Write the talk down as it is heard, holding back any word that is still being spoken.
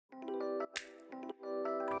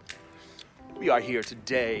We are here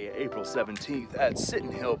today, April 17th, at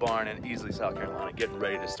Sitton Hill Barn in Easley, South Carolina, getting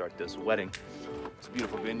ready to start this wedding. It's a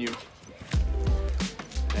beautiful venue.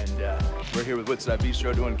 And we're here with Woodside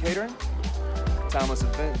Bistro doing catering, timeless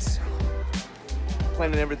events,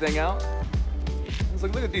 planning everything out.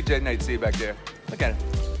 Look at DJ Nate C back there. Look at him.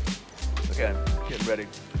 Look at him, getting ready.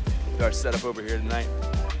 Got our setup over here tonight.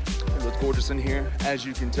 It looks gorgeous in here, as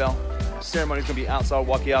you can tell. The ceremony's gonna be outside. I'll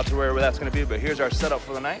walk you out to wherever that's gonna be, but here's our setup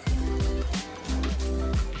for the night.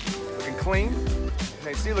 Looking clean.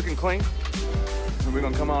 Nate C looking clean. And we're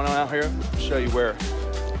gonna come on out here and show you where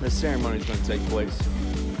the ceremony is gonna take place.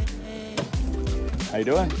 How you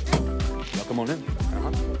doing? Welcome on in.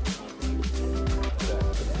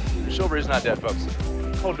 The chivalry is not dead, folks.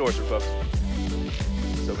 Hold doors for folks.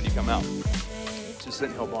 So when you come out to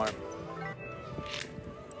Sitton Hill Farm,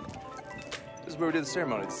 this is where we do the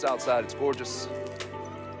ceremony. It's outside, it's gorgeous.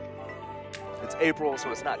 It's April,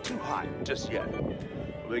 so it's not too hot just yet.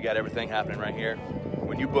 We got everything happening right here.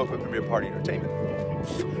 When you book with Premier Party Entertainment,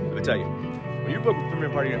 let me tell you, when you book with Premier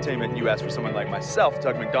Party Entertainment and you ask for someone like myself,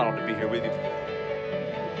 Doug McDonald, to be here with you,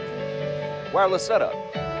 wireless setup,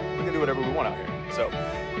 we can do whatever we want out here. So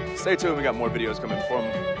stay tuned, we got more videos coming from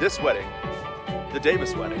this wedding, the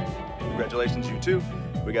Davis wedding. Congratulations, you too.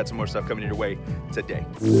 We got some more stuff coming your way today.